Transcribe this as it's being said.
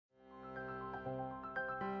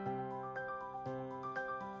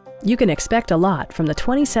You can expect a lot from the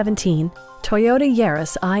 2017 Toyota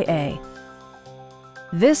Yaris IA.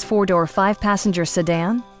 This four-door, five-passenger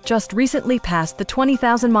sedan just recently passed the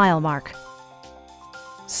 20,000-mile mark.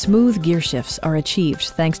 Smooth gear shifts are achieved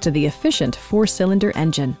thanks to the efficient four-cylinder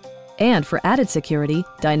engine. And for added security,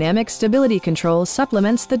 dynamic stability control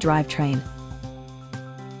supplements the drivetrain.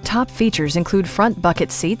 Top features include front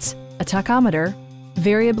bucket seats, a tachometer,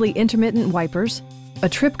 variably intermittent wipers, a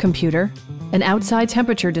trip computer, an outside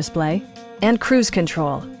temperature display, and cruise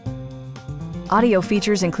control. Audio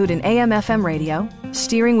features include an AM/FM radio,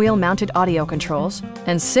 steering wheel mounted audio controls,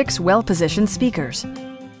 and 6 well-positioned speakers.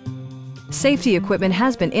 Safety equipment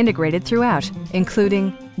has been integrated throughout,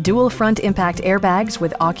 including dual front impact airbags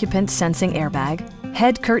with occupant sensing airbag,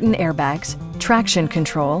 head curtain airbags, traction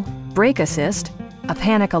control, brake assist, a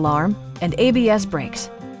panic alarm, and ABS brakes.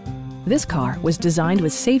 This car was designed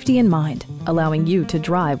with safety in mind, allowing you to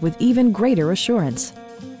drive with even greater assurance.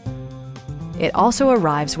 It also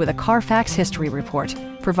arrives with a Carfax history report,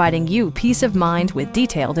 providing you peace of mind with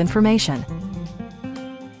detailed information.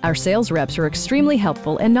 Our sales reps are extremely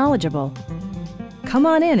helpful and knowledgeable. Come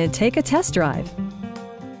on in and take a test drive.